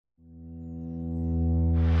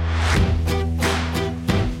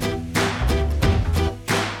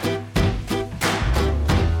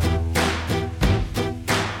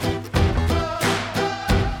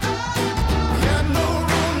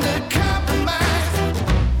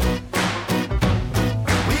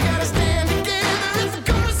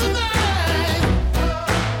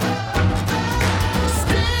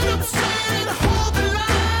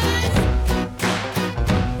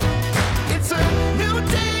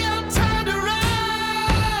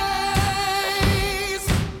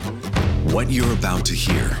What you're about to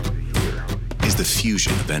hear is the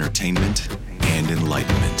fusion of entertainment and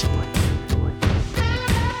enlightenment.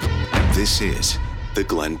 This is the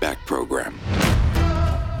Glenn Beck Program.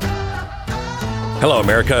 Hello,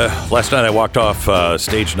 America. Last night I walked off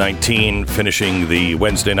stage 19, finishing the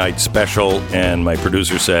Wednesday night special, and my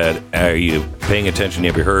producer said, "Are you paying attention?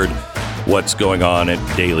 Have you heard what's going on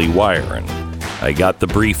at Daily Wire?" And I got the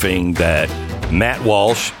briefing that Matt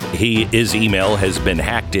Walsh, his email has been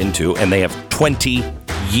hacked into, and they have 20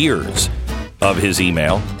 years of his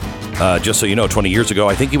email. Just so you know, 20 years ago,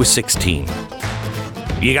 I think he was 16.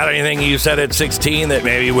 You got anything you said at 16 that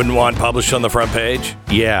maybe you wouldn't want published on the front page?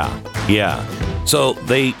 Yeah. So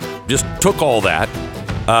they just took all that.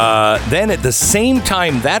 Then at the same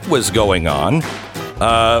time that was going on,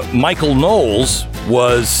 Michael Knowles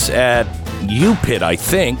was at UPIT, I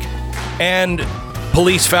think, and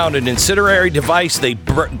police found an incendiary device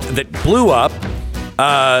that blew up.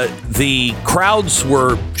 The crowds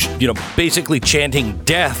were, basically chanting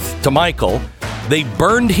death to Michael. They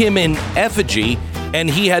burned him in effigy, and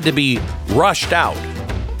he had to be rushed out.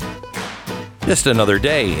 Just another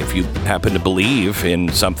day, if you happen to believe in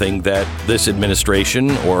something that this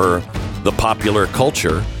administration or the popular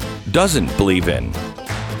culture doesn't believe in.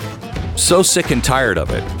 So sick and tired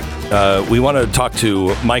of it. We want to talk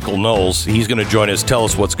to Michael Knowles. He's going to join us, tell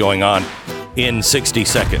us what's going on in 60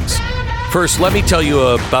 seconds. First, let me tell you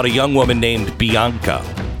about a young woman named Bianca.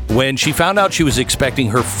 When she found out she was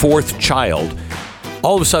expecting her fourth child,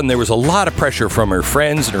 all of a sudden there was a lot of pressure from her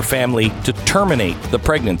friends and her family to terminate the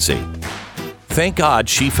pregnancy. Thank God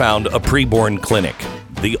she found a preborn clinic.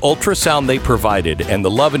 The ultrasound they provided and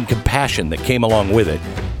the love and compassion that came along with it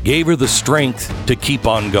gave her the strength to keep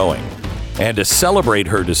on going. And to celebrate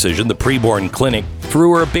her decision, the preborn clinic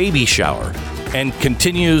threw her a baby shower and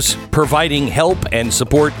continues providing help and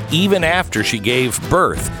support even after she gave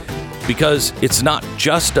birth. Because it's not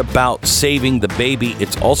just about saving the baby,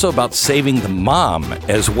 it's also about saving the mom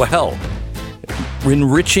as well.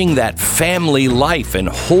 Enriching that family life and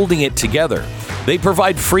holding it together. They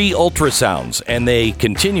provide free ultrasounds, and they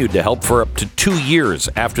continued to help for up to 2 years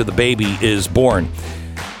after the baby is born.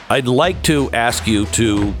 I'd like to ask you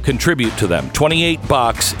to contribute to them.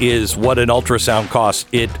 $28 is what an ultrasound costs.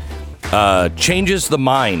 It changes the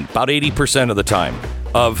mind about 80% of the time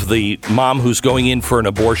of the mom who's going in for an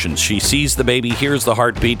abortion. She sees the baby, hears the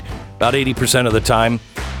heartbeat. About 80% of the time,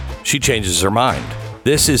 she changes her mind.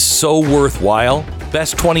 This is so worthwhile.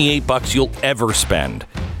 Best $28 you'll ever spend.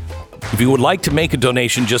 If you would like to make a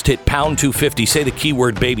donation, just hit pound 250, say the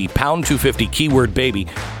keyword baby, pound 250, keyword baby,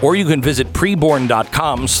 or you can visit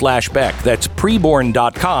preborn.com/Beck. That's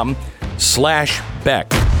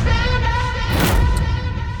preborn.com/Beck.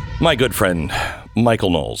 My good friend, Michael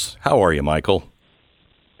Knowles. How are you, Michael?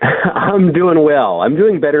 I'm doing well. I'm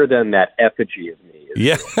doing better than that effigy of me.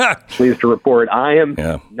 Yeah. Pleased to report I am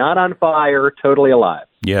not on fire, totally alive.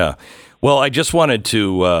 Yeah. Well, I just wanted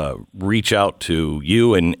to reach out to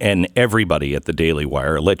you and everybody at the Daily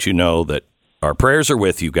Wire, let you know that our prayers are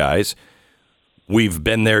with you guys. We've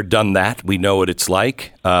been there, done that. We know what it's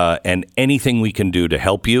like. And anything we can do to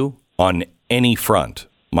help you on any front,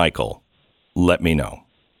 Michael, let me know.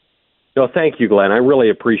 No, thank you, Glenn. I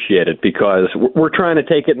really appreciate it because we're trying to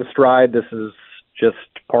take it in stride. This is just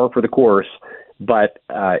par for the course. But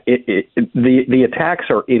the attacks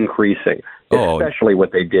are increasing, especially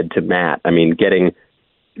what they did to Matt. I mean, getting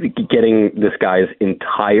this guy's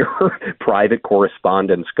entire private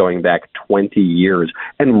correspondence going back 20 years.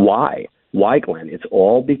 And why? Why, Glenn? It's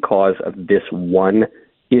all because of this one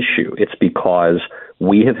issue. It's because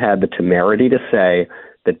we have had the temerity to say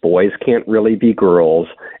that boys can't really be girls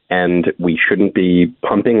and we shouldn't be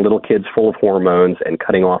pumping little kids full of hormones and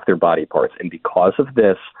cutting off their body parts. And because of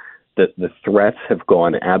this, the threats have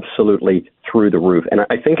gone absolutely through the roof. And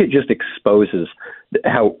I think it just exposes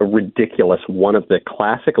how ridiculous one of the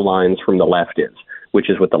classic lines from the left is, which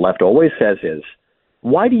is what the left always says is,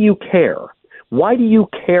 why do you care? Why do you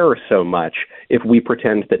care so much if we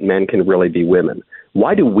pretend that men can really be women?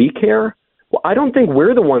 Why do we care? Well, I don't think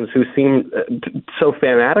we're the ones who seem so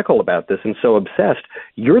fanatical about this and so obsessed.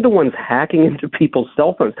 You're the ones hacking into people's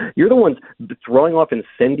cell phones. You're the ones throwing off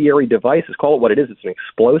incendiary devices. Call it what it is. It's an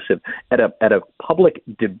explosive at a public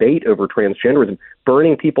debate over transgenderism,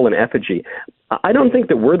 burning people in effigy. I don't think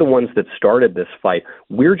that we're the ones that started this fight.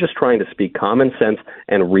 We're just trying to speak common sense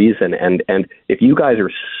and reason. And if you guys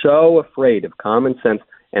are so afraid of common sense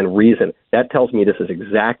and reason, that tells me this is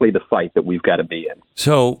exactly the fight that we've got to be in.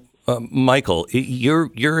 So, Michael,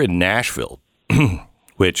 you're in Nashville,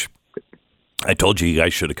 which I told you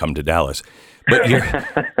guys should have come to Dallas. But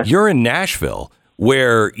you're in Nashville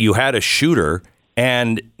where you had a shooter,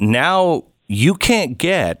 and now you can't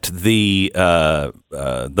get the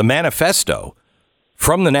manifesto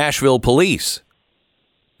from the Nashville police.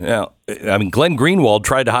 Now, I mean, Glenn Greenwald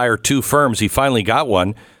tried to hire 2 firms. He finally got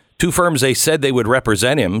one. 2 firms, they said they would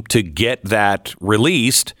represent him to get that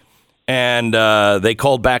released. And they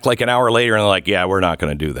called back like an hour later and they're like, yeah, we're not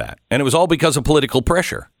going to do that. And it was all because of political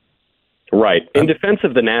pressure. Right. In defense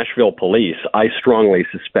of the Nashville police, I strongly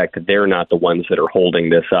suspect that they're not the ones that are holding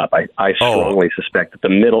this up. I strongly suspect that the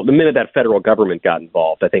minute that federal government got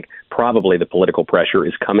involved, I think probably the political pressure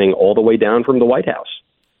is coming all the way down from the White House.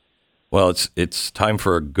 Well, it's time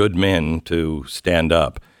for good men to stand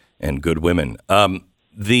up and good women.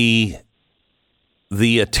 The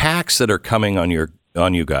attacks that are coming on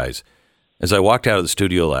you guys, as I walked out of the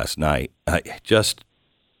studio last night, I just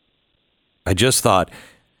thought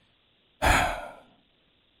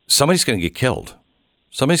somebody's going to get killed.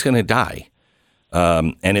 Somebody's going to die.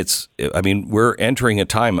 And we're entering a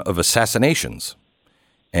time of assassinations.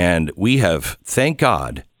 And we have, thank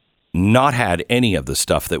God, not had any of the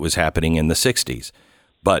stuff that was happening in the 60s.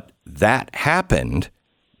 But that happened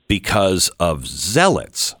because of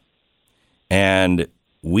zealots. And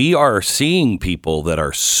we are seeing people that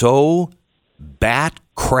are so bat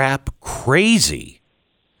crap crazy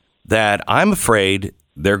that I'm afraid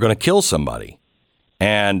they're going to kill somebody.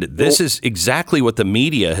 And this is exactly what the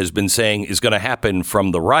media has been saying is going to happen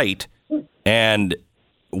from the right. And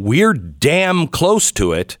we're damn close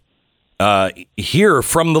to it here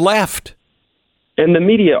from the left. And the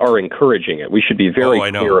media are encouraging it. We should be very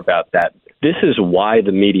clear about that. This is why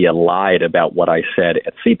the media lied about what I said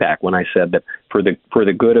at CPAC when I said that for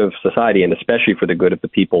the good of society, and especially for the good of the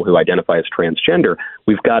people who identify as transgender,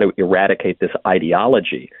 we've got to eradicate this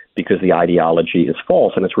ideology because the ideology is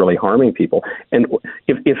false and it's really harming people. And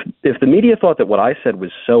if the media thought that what I said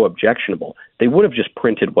was so objectionable, they would have just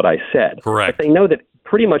printed what I said. Correct. But they know that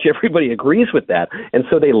pretty much everybody agrees with that. And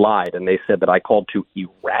so they lied and they said that I called to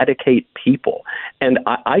eradicate people. And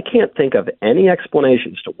I can't think of any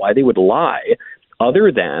explanations to why they would lie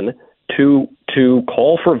other than to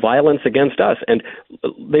call for violence against us. And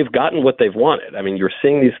they've gotten what they've wanted. I mean, you're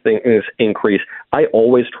seeing these things increase. I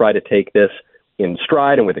always try to take this in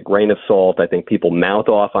stride and with a grain of salt. I think people mouth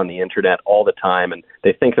off on the internet all the time and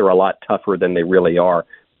they think they're a lot tougher than they really are.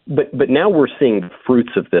 But now we're seeing the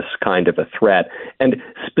fruits of this kind of a threat. And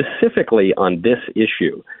specifically on this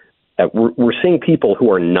issue, we're seeing people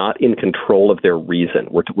who are not in control of their reason.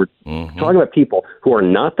 We're talking about people who are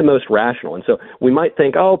not the most rational. And so we might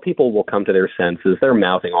think, people will come to their senses. They're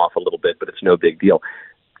mouthing off a little bit, but it's no big deal.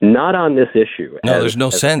 Not on this issue. No, there's no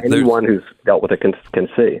sense. Anyone who's dealt with it can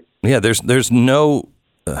see. Yeah, there's no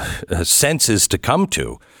senses to come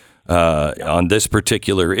to on this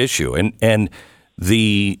particular issue. And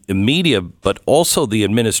the media, but also the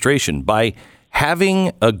administration, by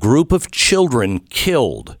having a group of children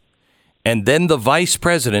killed and then the vice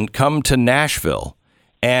president come to Nashville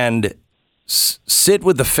and sit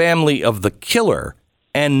with the family of the killer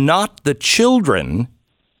and not the children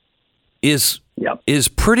is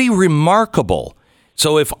pretty remarkable.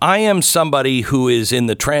 So if I am somebody who is in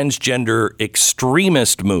the transgender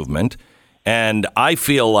extremist movement and I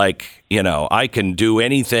feel like, I can do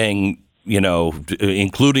anything,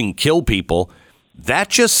 including kill people, that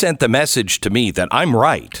just sent the message to me that I'm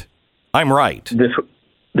right. I'm right.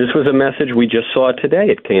 This was a message we just saw today.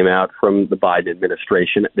 It came out from the Biden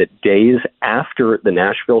administration that days after the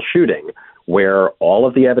Nashville shooting, where all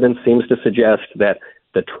of the evidence seems to suggest that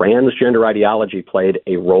the transgender ideology played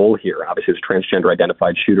a role here. Obviously, it was a transgender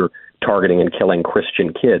identified shooter targeting and killing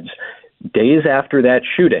Christian kids. Days after that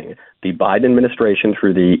shooting, the Biden administration,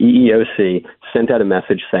 through the EEOC, sent out a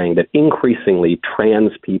message saying that increasingly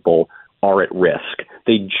trans people are at risk.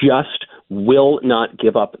 They just will not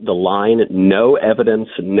give up the line. No evidence,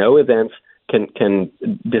 no events can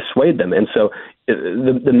dissuade them. And so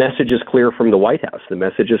the message is clear from the White House. The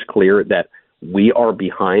message is clear that we are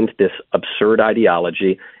behind this absurd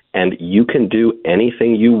ideology, and you can do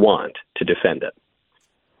anything you want to defend it.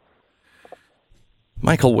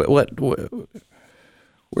 Michael, where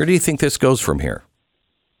do you think this goes from here?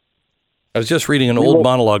 I was just reading an old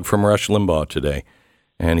monologue from Rush Limbaugh today,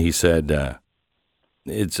 and he said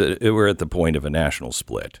we're at the point of a national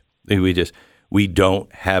split. We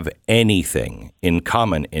don't have anything in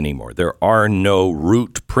common anymore. There are no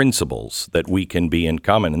root principles that we can be in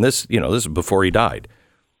common. And this is before he died.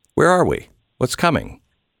 Where are we? What's coming?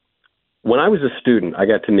 When I was a student, I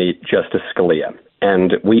got to meet Justice Scalia.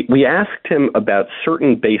 And we asked him about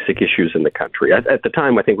certain basic issues in the country. At the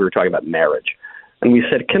time, I think we were talking about marriage. And we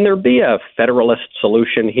said, can there be a federalist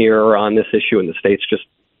solution here on this issue? And the states just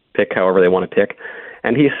pick however they want to pick.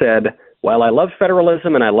 And he said, while I love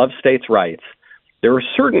federalism and I love states' rights, there are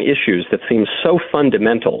certain issues that seem so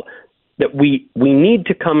fundamental that we need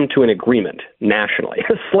to come to an agreement nationally.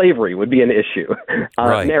 Slavery would be an issue.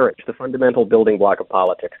 Right. Marriage, the fundamental building block of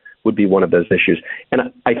politics, would be one of those issues.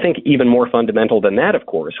 And I think even more fundamental than that, of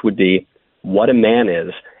course, would be what a man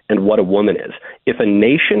is and what a woman is. If a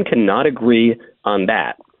nation cannot agree on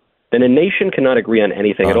that, then a nation cannot agree on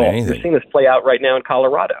anything at all. We're seeing this play out right now in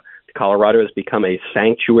Colorado. Colorado has become a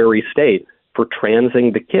sanctuary state for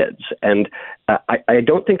transing the kids. And I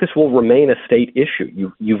don't think this will remain a state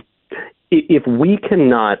issue. If we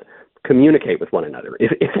cannot communicate with one another,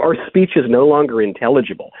 if our speech is no longer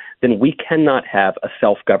intelligible, then we cannot have a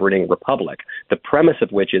self-governing republic, the premise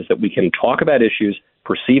of which is that we can talk about issues,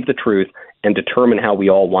 perceive the truth, and determine how we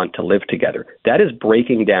all want to live together. That is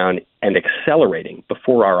breaking down and accelerating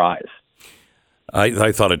before our eyes.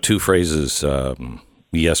 I thought of two phrases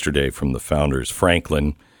yesterday from the founders.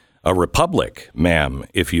 Franklin, a republic, ma'am,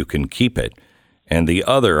 if you can keep it. And the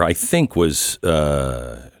other, I think, was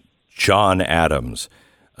John Adams.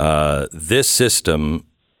 This system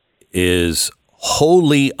is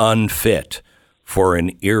wholly unfit for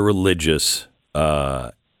an irreligious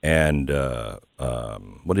and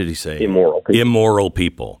what did he say? Immoral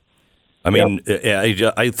people. I mean,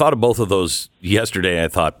 yep. I thought of both of those yesterday. I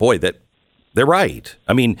thought, boy, that they're right.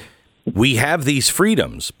 I mean, we have these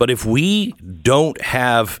freedoms, but if we don't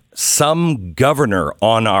have some governor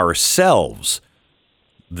on ourselves,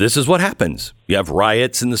 this is what happens. You have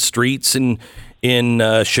riots in the streets in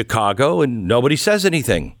Chicago, and nobody says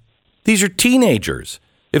anything. These are teenagers.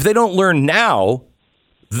 If they don't learn now,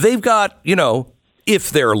 they've got, if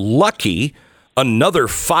they're lucky, another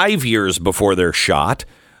 5 years before they're shot,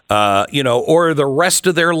 or the rest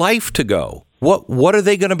of their life to go. What are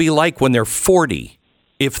they going to be like when they're 40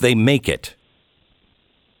 if they make it?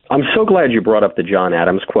 I'm so glad you brought up the John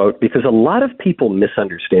Adams quote, because a lot of people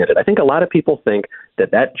misunderstand it. I think a lot of people think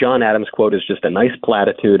that John Adams quote is just a nice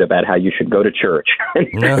platitude about how you should go to church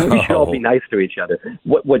and we should all be nice to each other.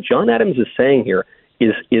 What John Adams is saying here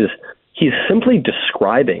is he's simply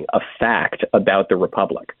describing a fact about the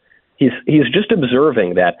republic. He's just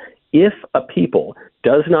observing that if a people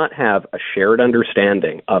does not have a shared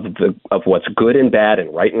understanding of what's good and bad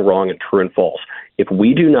and right and wrong and true and false, if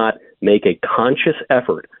we do not make a conscious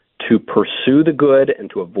effort to pursue the good and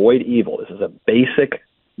to avoid evil, this is a basic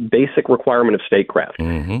requirement of statecraft,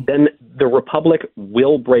 then the republic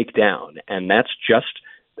will break down. And that's just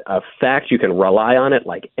a fact. You can rely on it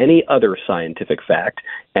like any other scientific fact.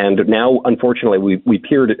 And now, unfortunately, we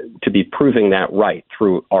appear to be proving that right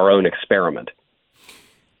through our own experiment.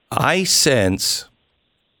 I sense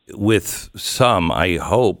with some, I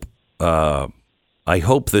hope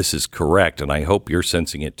this is correct, and I hope you're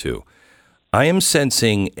sensing it too. I am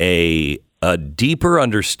sensing a deeper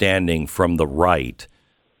understanding from the right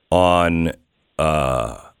on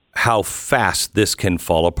how fast this can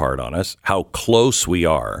fall apart on us, how close we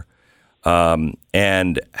are,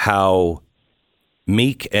 and how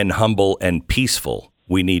meek and humble and peaceful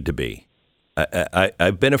we need to be.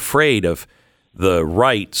 I've been afraid of the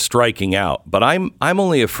right striking out, but I'm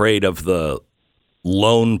only afraid of the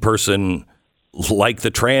lone person like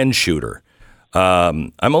the trans shooter.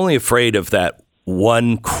 I'm only afraid of that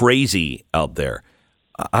one crazy out there.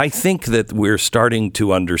 I think that we're starting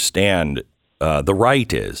to understand, the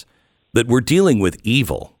right is, that we're dealing with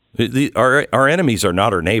evil. Our enemies are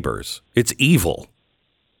not our neighbors. It's evil.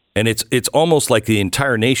 And it's almost like the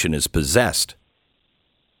entire nation is possessed.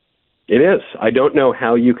 It is. I don't know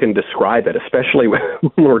how you can describe it, especially when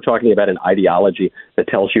we're talking about an ideology that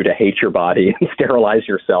tells you to hate your body and sterilize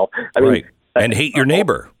yourself. I mean, and hate your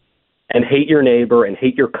neighbor. And hate your neighbor and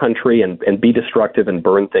hate your country and be destructive and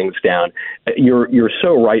burn things down. You're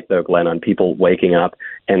so right, though, Glenn, on people waking up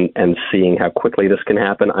and seeing how quickly this can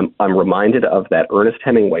happen. I'm reminded of that Ernest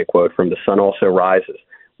Hemingway quote from The Sun Also Rises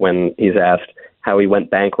when he's asked how he went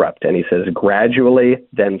bankrupt. And he says, gradually,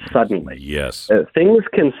 then suddenly. Yes. Things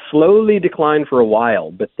can slowly decline for a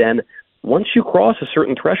while, but then once you cross a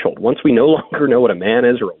certain threshold, once we no longer know what a man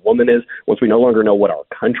is or a woman is, once we no longer know what our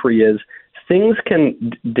country is, things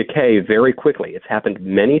can decay very quickly. It's happened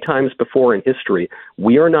many times before in history.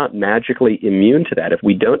 We are not magically immune to that. If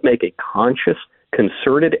we don't make a conscious,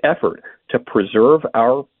 concerted effort to preserve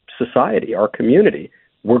our society, our community,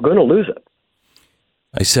 we're going to lose it.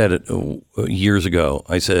 I said it years ago.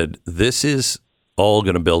 I said, this is all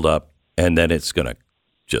going to build up, and then it's going to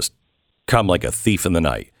just come like a thief in the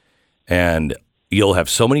night. And you'll have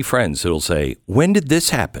so many friends who'll say, when did this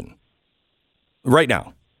happen? Right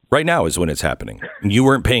now. Right now is when it's happening. You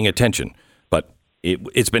weren't paying attention, but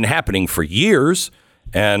it's been happening for years,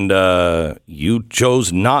 and you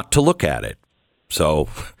chose not to look at it. So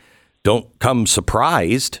don't come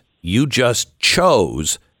surprised. You just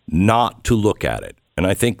chose not to look at it. And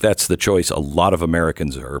I think that's the choice a lot of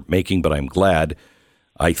Americans are making, but I'm glad.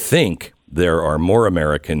 I think there are more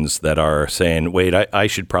Americans that are saying, wait, I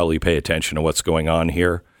should probably pay attention to what's going on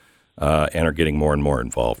here, and are getting more and more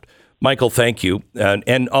involved. Michael, thank you.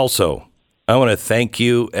 And also, I want to thank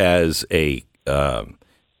you as a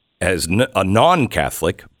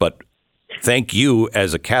non-Catholic, but thank you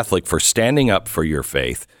as a Catholic for standing up for your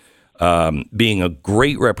faith, being a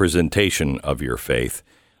great representation of your faith.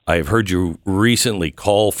 I've heard you recently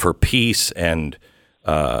call for peace and,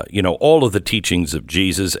 all of the teachings of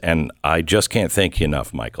Jesus, and I just can't thank you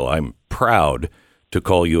enough, Michael. I'm proud to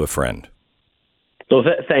call you a friend. So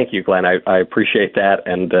thank you, Glenn. I appreciate that,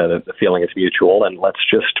 and the feeling is mutual. And let's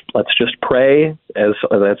just pray, as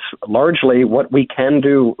that's largely what we can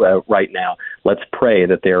do right now. Let's pray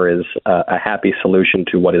that there is a happy solution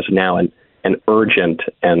to what is now an urgent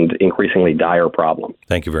and increasingly dire problem.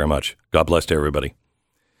 Thank you very much. God bless to everybody.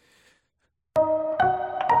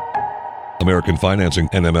 American Financing,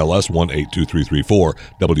 NMLS 182334,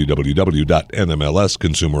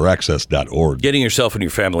 www.nmlsconsumeraccess.org. Getting yourself and your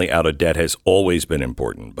family out of debt has always been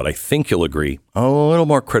important, but I think you'll agree, a little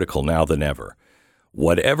more critical now than ever.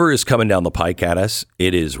 Whatever is coming down the pike at us,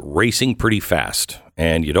 it is racing pretty fast,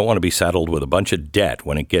 and you don't want to be saddled with a bunch of debt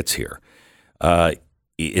when it gets here,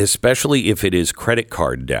 especially if it is credit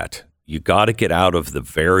card debt. You got to get out of the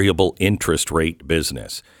variable interest rate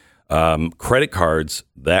business. Credit cards,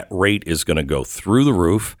 that rate is going to go through the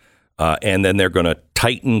roof, and then they're going to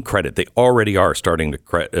tighten credit. They already are starting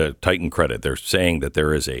to tighten credit. They're saying that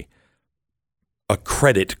there is a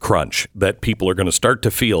credit crunch that people are going to start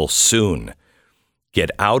to feel soon. Get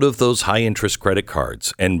out of those high interest credit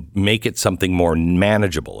cards and make it something more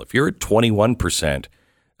manageable. If you're at 21%,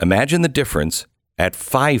 imagine the difference at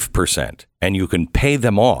 5%, and you can pay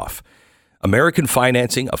them off. American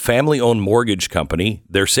Financing, a family-owned mortgage company,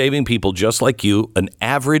 they're saving people just like you an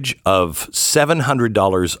average of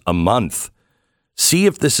 $700 a month. See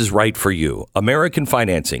if this is right for you. American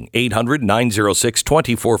Financing,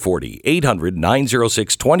 800-906-2440,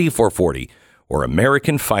 800-906-2440, or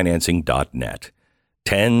AmericanFinancing.net.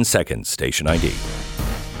 10 seconds, station ID.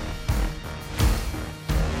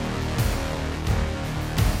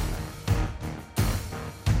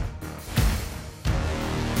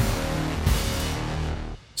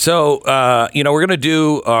 So, we're going to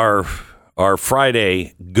do our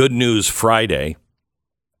Friday, Good News Friday.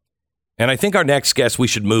 And I think our next guest we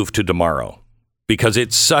should move to tomorrow because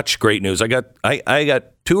it's such great news. I got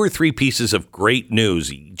 2 or 3 pieces of great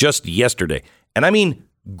news just yesterday. And I mean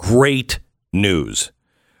great news.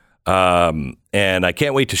 And I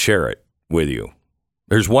can't wait to share it with you.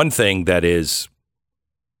 There's one thing that is,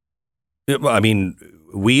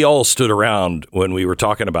 we all stood around when we were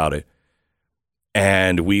talking about it.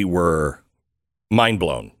 And we were mind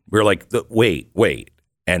blown. We were like, wait,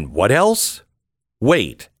 and what else?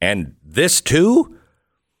 Wait, and this too?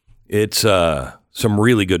 It's some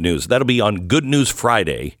really good news. That'll be on Good News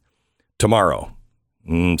Friday tomorrow.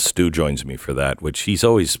 Stu joins me for that, which he's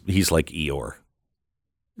like Eeyore.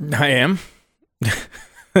 I am.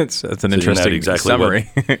 That's an interesting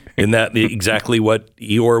summary. Isn't that exactly what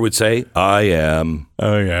Eeyore would say? I am.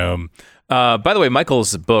 By the way,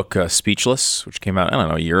 Michael's book, Speechless, which came out,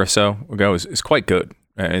 a year or so ago, is quite good.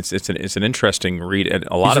 It's an interesting read. And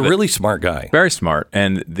He's a really smart guy. Very smart.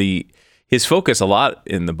 And his focus a lot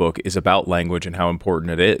in the book is about language and how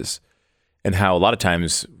important it is. And how a lot of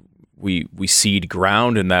times we cede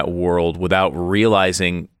ground in that world without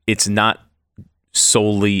realizing it's not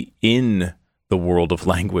solely in the world of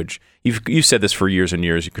language. You've said this for years and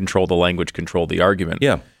years. You control the language, control the argument.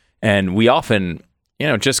 Yeah. And we often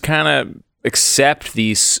just kind of accept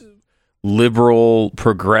these liberal,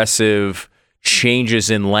 progressive changes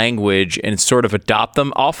in language and sort of adopt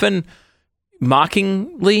them, often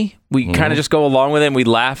mockingly. We kind of just go along with it and we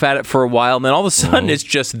laugh at it for a while, and then all of a sudden it's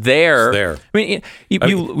just there. It's there. I mean,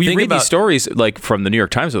 you read these stories like from the New York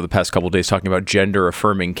Times over the past couple of days talking about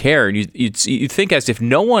gender-affirming care, and you think as if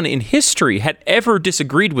no one in history had ever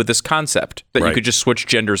disagreed with this concept, that you could just switch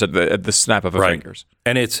genders at the snap of a fingers.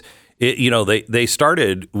 And they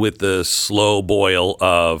started with the slow boil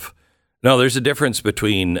of, no, there's a difference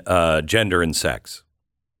between gender and sex.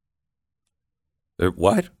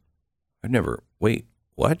 What?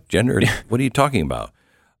 What? Gender? What are you talking about?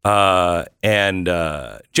 And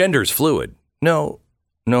gender's fluid. No,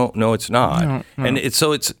 it's not. No. And it's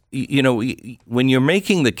when you're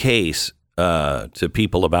making the case to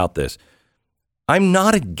people about this, I'm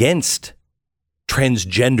not against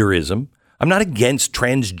transgenderism. I'm not against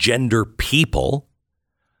transgender people.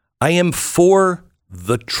 I am for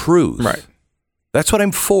the truth. Right. That's what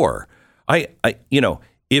I'm for.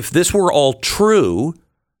 If this were all true,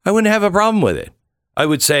 I wouldn't have a problem with it. I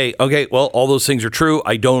would say, okay, well, all those things are true.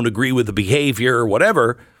 I don't agree with the behavior or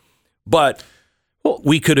whatever, but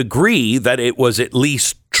we could agree that it was at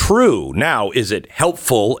least true. Now, is it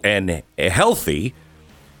helpful and healthy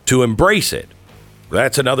to embrace it?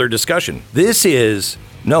 That's another discussion.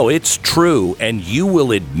 It's true, and you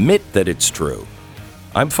will admit that it's true.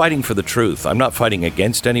 I'm fighting for the truth. I'm not fighting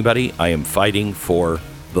against anybody. I am fighting for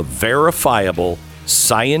the verifiable,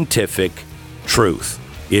 scientific truth.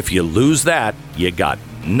 If you lose that, you got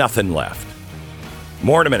nothing left.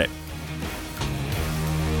 More in a minute.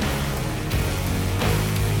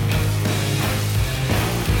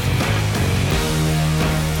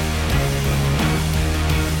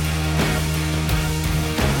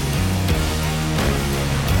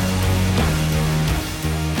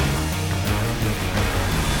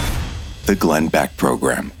 The Glenn Beck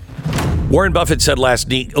Program. Warren Buffett said last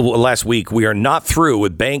week, we are not through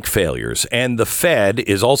with bank failures, and the Fed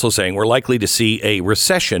is also saying we're likely to see a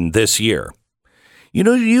recession this year. You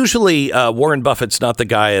know, usually Warren Buffett's not the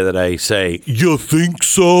guy that I say, you think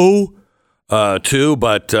so? To,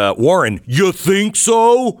 but Warren, you think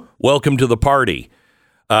so? Welcome to the party.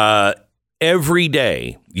 Every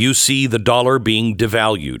day you see the dollar being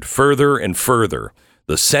devalued further and further.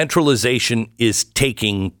 The centralization is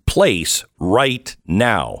taking place right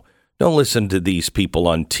now. Don't listen to these people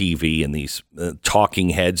on TV and these talking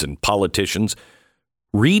heads and politicians.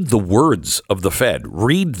 Read the words of the Fed.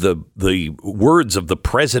 Read the words of the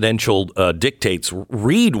presidential dictates.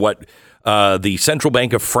 Read what the Central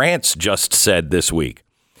Bank of France just said this week.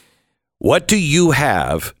 What do you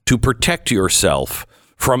have to protect yourself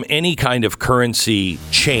from any kind of currency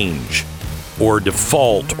change or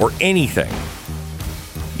default or anything?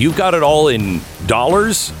 You've got it all in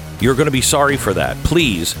dollars. You're going to be sorry for that.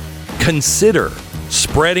 Please consider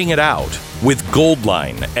spreading it out with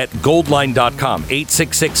Goldline at goldline.com,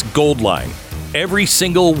 866-GOLDLINE. Every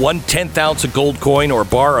single 1/10 ounce of gold coin or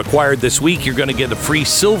bar acquired this week, you're going to get a free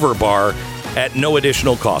silver bar at no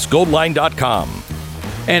additional cost. Goldline.com.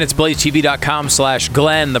 And it's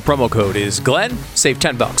blazetv.com/Glenn. The promo code is Glenn. Save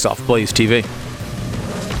 $10 off Blaze TV.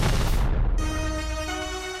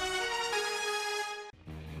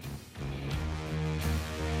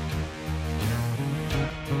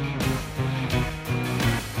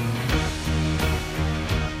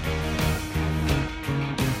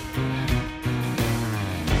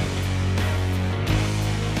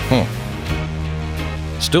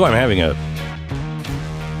 Still, I'm having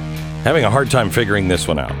a hard time figuring this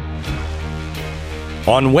one out.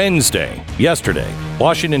 On Wednesday, yesterday,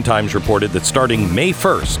 Washington Times reported that starting May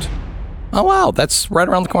 1st, oh wow, that's right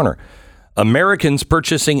around the corner, Americans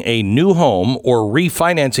purchasing a new home or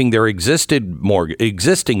refinancing their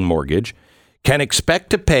existing mortgage can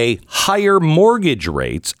expect to pay higher mortgage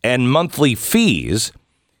rates and monthly fees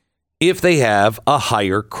if they have a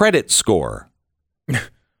higher credit score.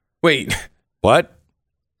 Wait. What?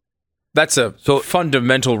 That's a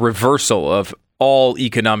fundamental reversal of all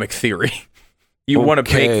economic theory. You want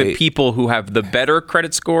to make the people who have the better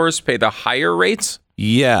credit scores pay the higher rates?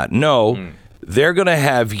 Yeah, no. They're going to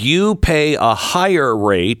have you pay a higher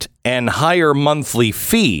rate and higher monthly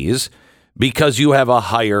fees because you have a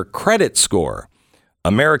higher credit score.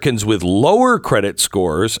 Americans with lower credit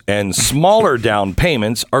scores and smaller down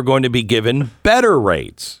payments are going to be given better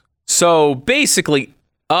rates. So basically,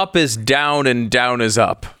 up is down and down is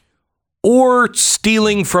up. Or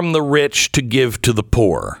stealing from the rich to give to the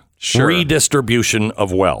poor. Sure. Redistribution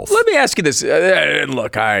of wealth. Let me ask you this.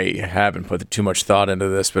 Look, I haven't put too much thought into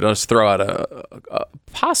this, but let's throw out a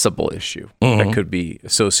possible issue that could be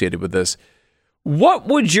associated with this. What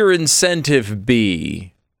would your incentive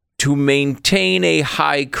be to maintain a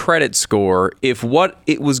high credit score if what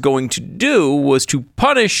it was going to do was to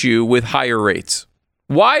punish you with higher rates?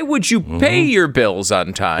 Why would you pay your bills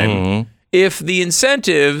on time if the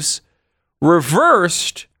incentives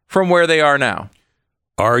reversed from where they are now?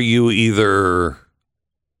 Are you either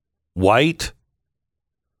white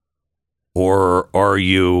or are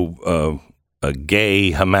you a gay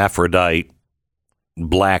hermaphrodite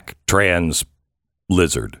black trans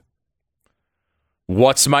lizard?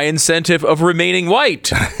 What's my incentive of remaining white?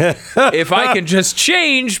 If I can just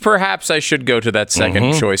change, perhaps I should go to that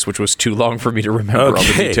second choice, which was too long for me to remember all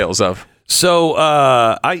the details of. So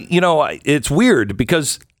it's weird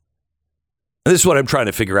because this is what I'm trying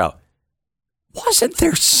to figure out. Wasn't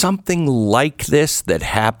there something like this that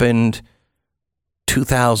happened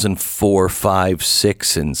 2004, 5,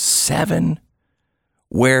 6, and 7?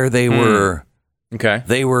 where they were Okay.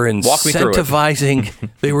 they were Walk me through it.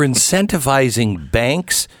 incentivizing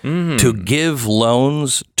banks to give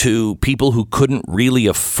loans to people who couldn't really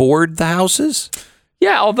afford the houses.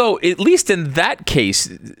 Yeah, although at least in that case,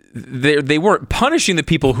 they weren't punishing the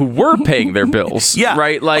people who were paying their bills. Yeah.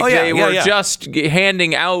 Right? Like they were just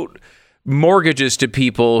handing out mortgages to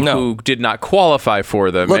people who did not qualify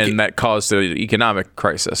for them, and that caused the economic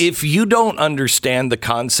crisis. If you don't understand the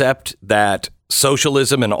concept that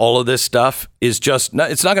socialism and all of this stuff is just not,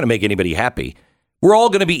 it's not going to make anybody happy. We're all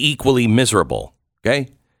going to be equally miserable. Okay.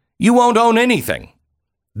 You won't own anything.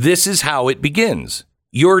 This is how it begins.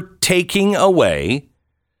 You're taking away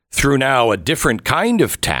through now a different kind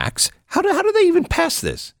of tax. How do they even pass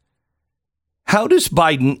this? How does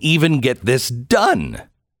Biden even get this done?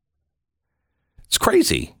 It's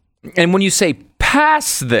crazy. And when you say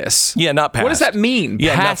pass this, not pass. What does that mean?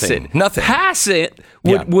 Yeah, pass nothing. it. Nothing. Pass it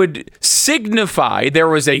would signify there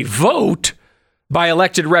was a vote by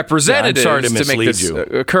elected representatives I'm sorry to make this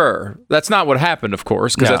occur. That's not what happened, of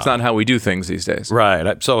course, because that's not how we do things these days. Right.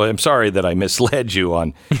 I'm sorry that I misled you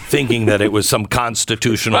on thinking that it was some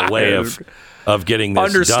constitutional way of getting this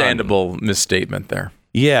Understandable misstatement there.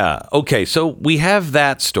 Yeah. Okay. So we have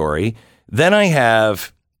that story. Then I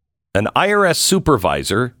have an IRS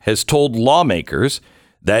supervisor has told lawmakers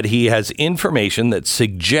that he has information that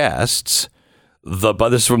suggests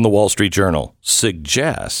this is from the Wall Street Journal,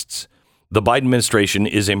 suggests the Biden administration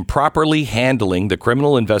is improperly handling the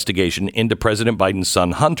criminal investigation into President Biden's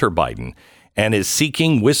son, Hunter Biden, and is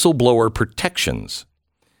seeking whistleblower protections.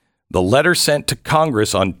 The letter sent to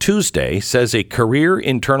Congress on Tuesday says a career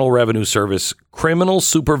Internal Revenue Service criminal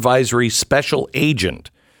supervisory special agent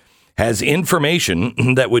has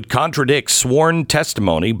information that would contradict sworn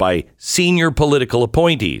testimony by senior political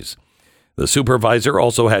appointees. The supervisor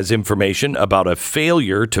also has information about a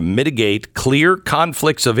failure to mitigate clear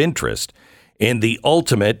conflicts of interest in the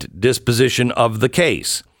ultimate disposition of the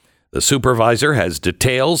case. The supervisor has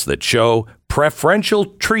details that show preferential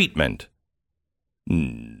treatment.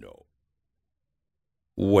 No.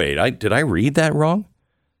 Wait, did I read that wrong?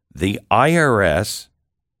 The IRS,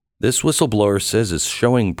 this whistleblower says, is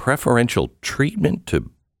showing preferential treatment to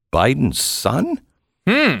Biden's son?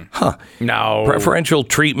 Huh. No. Preferential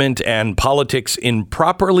treatment and politics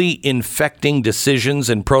improperly infecting decisions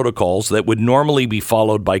and protocols that would normally be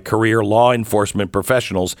followed by career law enforcement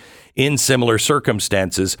professionals in similar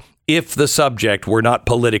circumstances if the subject were not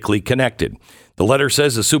politically connected. The letter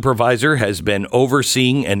says the supervisor has been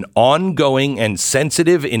overseeing an ongoing and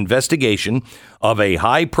sensitive investigation of a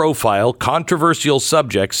high-profile, controversial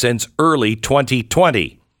subject since early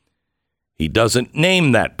 2020. He doesn't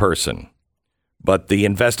name that person. But the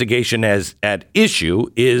investigation as at issue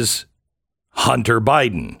is Hunter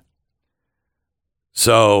Biden.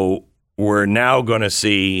 So we're now going to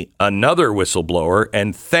see another whistleblower.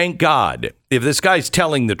 And thank God, if this guy's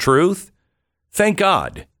telling the truth, thank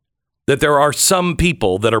God that there are some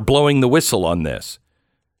people that are blowing the whistle on this.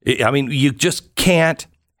 I mean, you just can't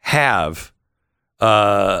have,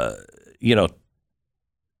 two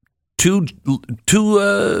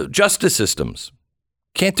justice systems.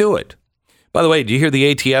 Can't do it. By the way, do you hear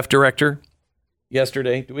the ATF director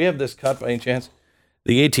yesterday? Do we have this cut by any chance?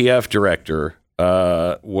 The ATF director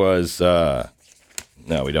was, no,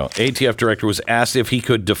 we don't. ATF director was asked if he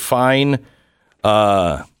could define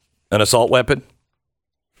an assault weapon.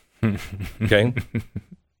 Okay.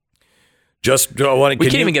 We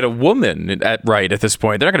can't even get a woman right at this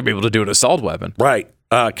point. They're not going to be able to do an assault weapon. Right.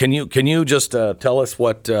 Can you just tell us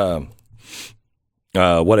what a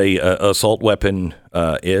assault weapon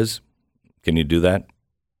is? Can you do that?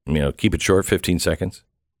 Keep it short, 15 seconds.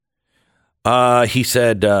 He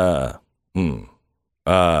said, well,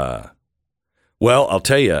 I'll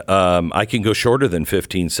tell you, I can go shorter than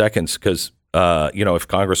 15 seconds because, if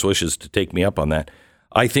Congress wishes to take me up on that,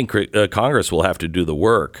 I think Congress will have to do the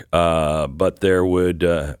work. But there would,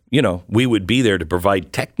 we would be there to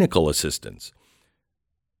provide technical assistance.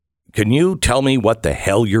 Can you tell me what the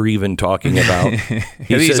hell you're even talking about?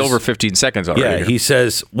 He's over 15 seconds already. Yeah, he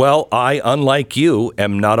says, well, I, unlike you,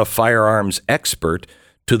 am not a firearms expert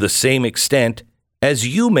to the same extent as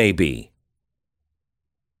you may be.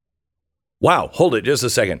 Wow, hold it just a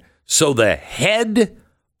second. So the head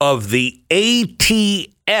of the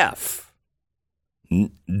ATF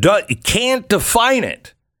can't define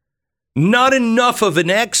it. Not enough of an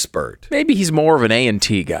expert. Maybe he's more of an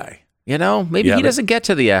A&T guy. Maybe he doesn't get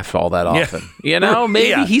to the F all that often.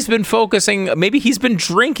 Maybe he's been focusing. Maybe he's been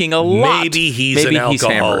drinking a lot. Maybe he's an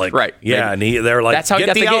alcoholic. Right. Yeah, and they're like, that's how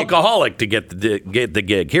get he got the gig. alcoholic to get the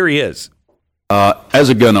gig. Here he is. As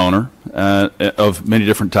a gun owner of many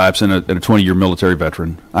different types and a 20-year military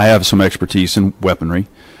veteran, I have some expertise in weaponry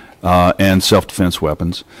and self-defense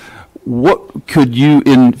weapons. What could you,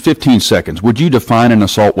 in 15 seconds, would you define an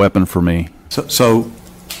assault weapon for me? So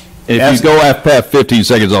if you go past 15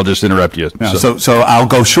 seconds, I'll just interrupt you. No, so I'll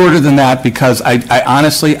go shorter than that because I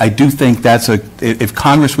honestly, I do think if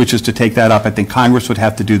Congress wishes to take that up, I think Congress would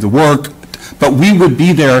have to do the work, but we would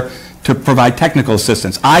be there to provide technical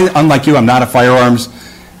assistance. Unlike you, I'm not a firearms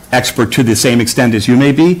expert to the same extent as you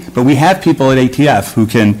may be, but we have people at ATF who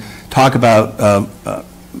can talk about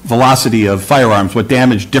velocity of firearms, what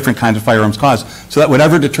damage different kinds of firearms cause, so that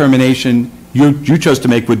whatever determination you chose to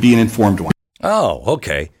make would be an informed one. Oh,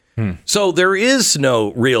 okay. So there is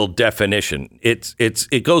no real definition.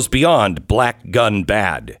 It goes beyond black gun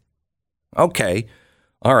bad. Okay.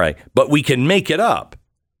 All right. But we can make it up.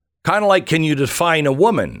 Kind of like, can you define a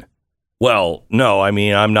woman? Well, no, I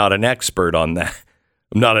mean, I'm not an expert on that.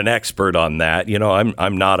 You know,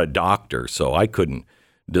 I'm not a doctor, so I couldn't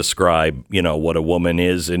describe, you know, what a woman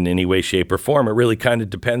is in any way, shape, or form. It really kind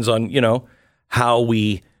of depends on, you know, how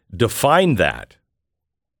we define that.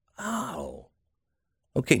 Oh.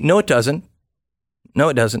 Okay. No, it doesn't.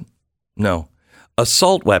 No.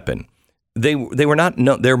 Assault weapon. They were not,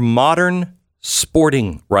 no, they're modern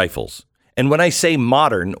sporting rifles. And when I say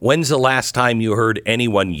modern, when's the last time you heard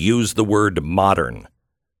anyone use the word modern?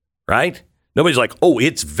 Right? Nobody's like, oh,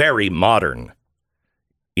 it's very modern.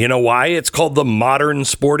 You know why it's called the modern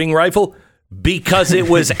sporting rifle? Because it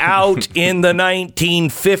was out in the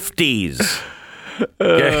 1950s.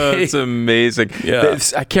 Okay? It's amazing. Yeah.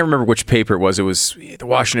 I can't remember which paper it was. It was the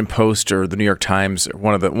Washington Post or the New York Times. Or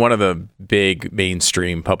one of the big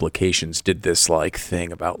mainstream publications did this like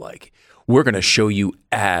thing about like, we're going to show you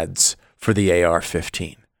ads for the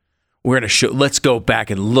AR-15. We're going to let's go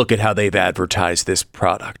back and look at how they've advertised this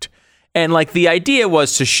product. And like the idea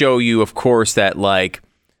was to show you, of course, that like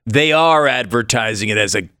they are advertising it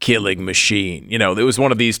as a killing machine. You know, it was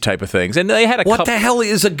one of these type of things. And they had What the hell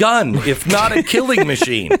is a gun if not a killing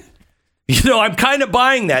machine? You know, I'm kind of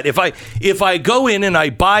buying that. If I go in and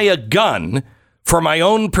I buy a gun for my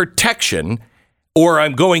own protection, or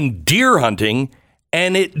I'm going deer hunting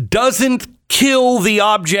and it doesn't kill the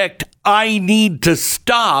object I need to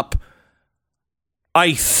stop,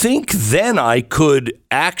 I think then I could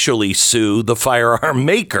actually sue the firearm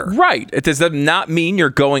maker. Right. It does not mean you're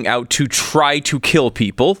going out to try to kill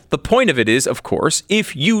people. The point of it is, of course,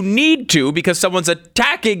 if you need to because someone's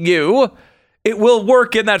attacking you, it will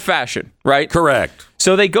work in that fashion, right? Correct.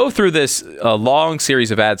 So they go through this long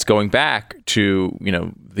series of ads going back to, you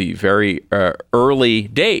know, the very early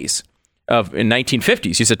days in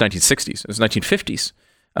 1950s. You said 1960s. It was 1950s.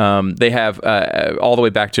 They have all the way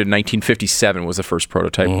back to 1957 was the first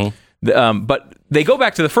prototype. Mm-hmm. But they go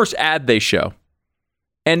back to the first ad they show.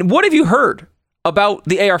 And what have you heard about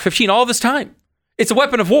the AR-15 all this time? It's a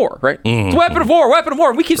weapon of war, right? Mm-hmm. It's a weapon of war.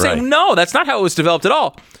 And we keep saying, no, that's not how it was developed at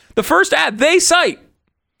all. The first ad they cite,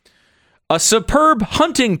 a superb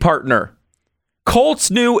hunting partner, Colt's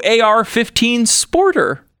new AR-15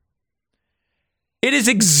 Sporter. It is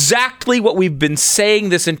exactly what we've been saying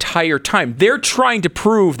this entire time. They're trying to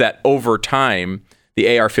prove that over time,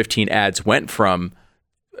 the AR-15 ads went from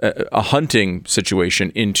a hunting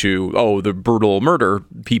situation into, the brutal murder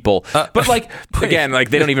people. But like, again, like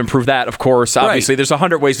they don't even prove that, of course. Obviously, there's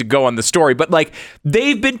 100 ways to go on the story. But like,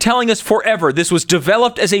 they've been telling us forever this was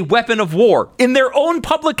developed as a weapon of war. In their own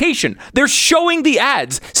publication, they're showing the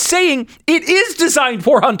ads saying it is designed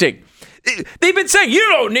for hunting. They've been saying, you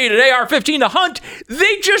don't need an AR-15 to hunt.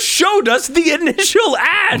 They just showed us the initial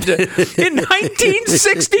ad in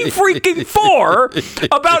 1964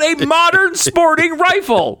 about a modern sporting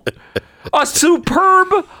rifle. A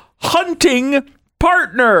superb hunting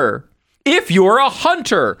partner. If you're a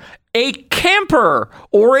hunter, a camper,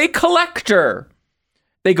 or a collector.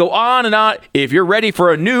 They go on and on. If you're ready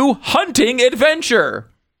for a new hunting adventure.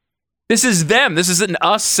 This is them. This isn't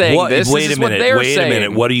us saying this. Wait a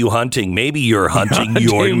minute. What are you hunting? Maybe you're hunting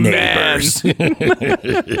your neighbors. The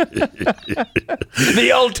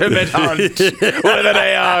ultimate hunt with an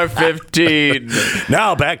AR-15.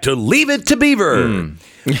 Now back to Leave It to Beaver.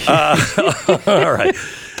 All right.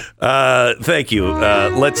 Thank you.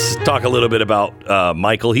 Let's talk a little bit about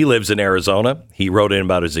Michael. He lives in Arizona. He wrote in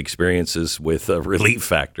about his experiences with Relief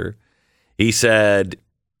Factor. He said,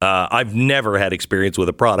 I've never had experience with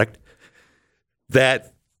a product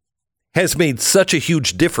that has made such a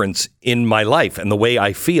huge difference in my life and the way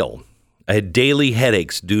I feel. I had daily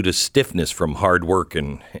headaches due to stiffness from hard work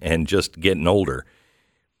and just getting older.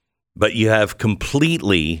 But you have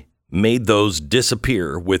completely made those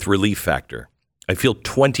disappear with Relief Factor. I feel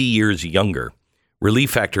 20 years younger.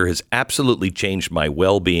 Relief Factor has absolutely changed my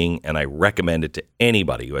well-being, and I recommend it to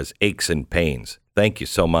anybody who has aches and pains. Thank you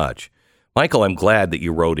so much. Michael, I'm glad that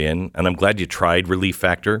you wrote in, and I'm glad you tried Relief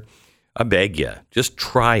Factor. I beg you, just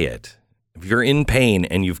try it. If you're in pain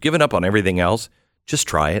and you've given up on everything else, just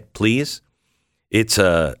try it, please.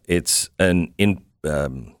 I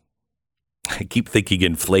keep thinking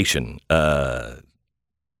inflation.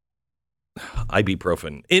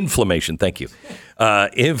 Ibuprofen. Inflammation, thank you.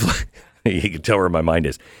 You can tell where my mind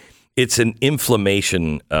is. It's an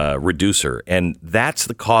inflammation reducer, and that's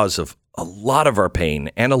the cause of a lot of our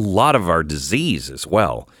pain and a lot of our disease as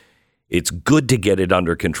well. It's good to get it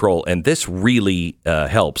under control, and this really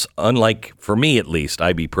helps, unlike, for me at least,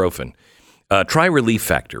 ibuprofen. Try Relief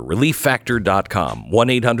Factor, relieffactor.com,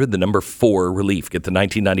 1-800-4-RELIEF. Get the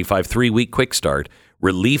 1995 3-week quick start,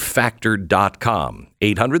 relieffactor.com,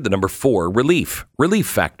 800-4-RELIEF. Relief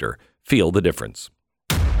Factor. Feel the difference.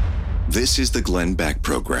 This is the Glenn Beck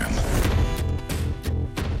Program.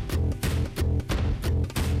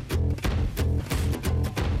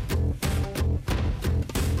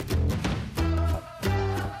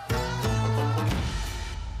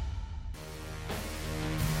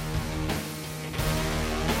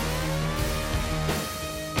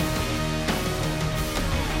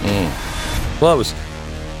 Well, it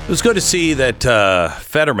was good to see that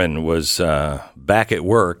Fetterman was back at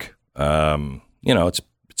work.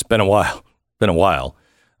 It's been a while,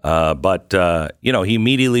 but he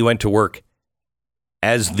immediately went to work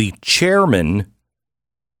as the chairman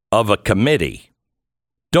of a committee.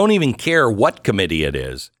 Don't even care what committee it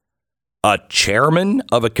is. A chairman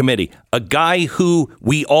of a committee, a guy who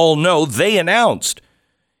we all know they announced.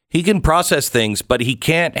 He can process things, but he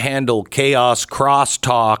can't handle chaos,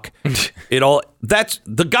 crosstalk. That's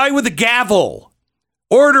the guy with the gavel.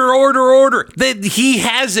 Order. He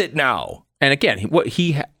has it now. And again,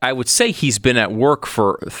 I would say he's been at work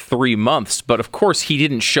for 3 months, but of course he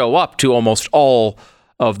didn't show up to almost all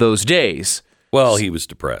of those days. Well, he was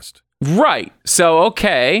depressed. Right. So,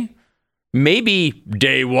 okay, maybe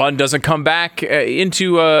day one doesn't come back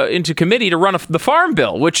into committee to run the farm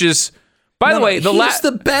bill, which is... By the way, he's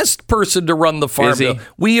the best person to run the farm bill.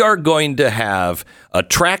 We are going to have a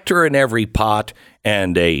tractor in every pot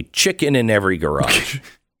and a chicken in every garage.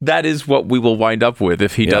 That is what we will wind up with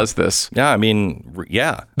if he does this. Yeah, I mean,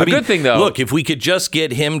 yeah. Good thing, though. Look, if we could just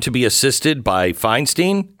get him to be assisted by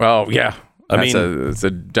Feinstein. Oh, yeah. It's a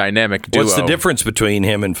dynamic duo. What's the difference between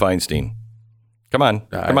him and Feinstein? Come on.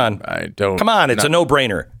 I don't. Come on, it's a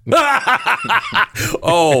no-brainer.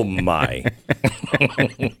 Oh, my.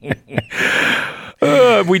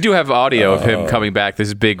 We do have audio of him coming back. This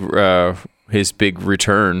is his big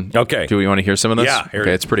return. Okay. Do we want to hear some of this? Yeah.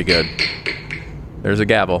 Okay, it's pretty good. There's a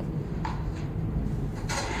gavel.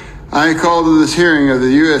 I call to this hearing of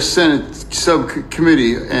the U.S. Senate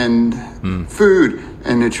Subcommittee on Food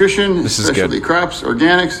and Nutrition, Specialty Crops,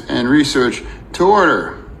 Organics, and Research to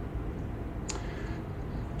order.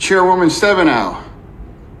 Chairwoman Stabenow.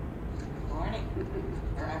 Morning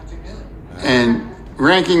or afternoon. And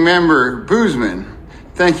Ranking Member Boozman,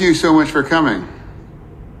 thank you so much for coming.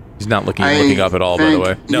 He's not looking up at all, by the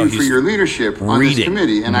way. No, he's for your leadership on this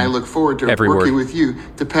committee, and I look forward to working with you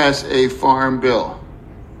to pass a farm bill.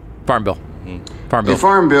 Farm bill. Farm bill. A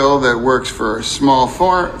farm bill that works for small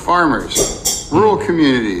farmers, rural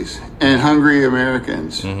communities, and hungry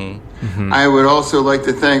Americans. I would also like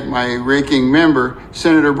to thank my ranking member,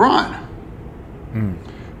 Senator Braun. And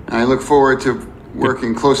I look forward to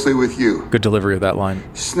working closely with you. Good delivery of that line.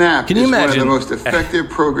 SNAP is one of the most effective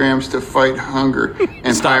programs to fight hunger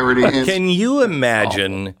and poverty. Can you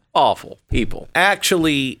imagine awful people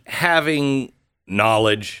actually having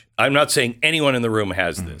knowledge? I'm not saying anyone in the room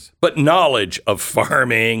has this, but knowledge of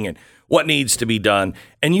farming and what needs to be done.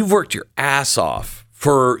 And you've worked your ass off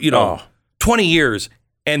for, 20 years.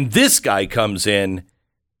 And this guy comes in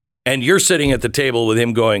and you're sitting at the table with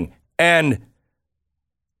him going, and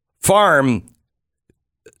farm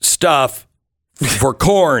stuff for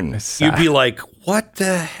corn. You'd be like, what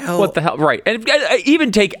the hell? What the hell? Right. And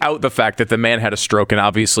even take out the fact that the man had a stroke and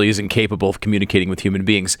obviously is incapable of communicating with human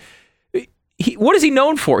beings. What is he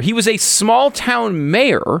known for? He was a small town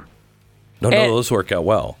mayor. No, those work out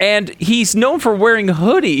well. And he's known for wearing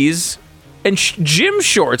hoodies and gym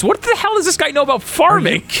shorts. What the hell does this guy know about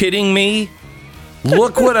farming? Are you kidding me?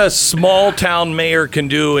 Look what a small town mayor can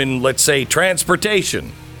do in, let's say,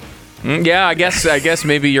 transportation. Yeah, I guess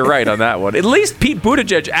maybe you're right on that one. At least Pete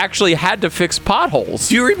Buttigieg actually had to fix potholes.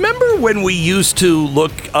 Do you remember when we used to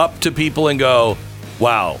look up to people and go,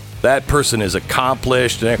 wow, that person is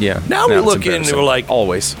accomplished. Yeah. Now we it's look in and embarrassing. we're like,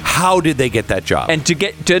 always. how did they get that job? And to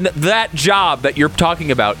get to that job that you're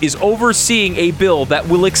talking about is overseeing a bill that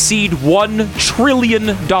will exceed $1 trillion.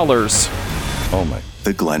 oh my.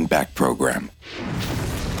 The Glenn Beck Program.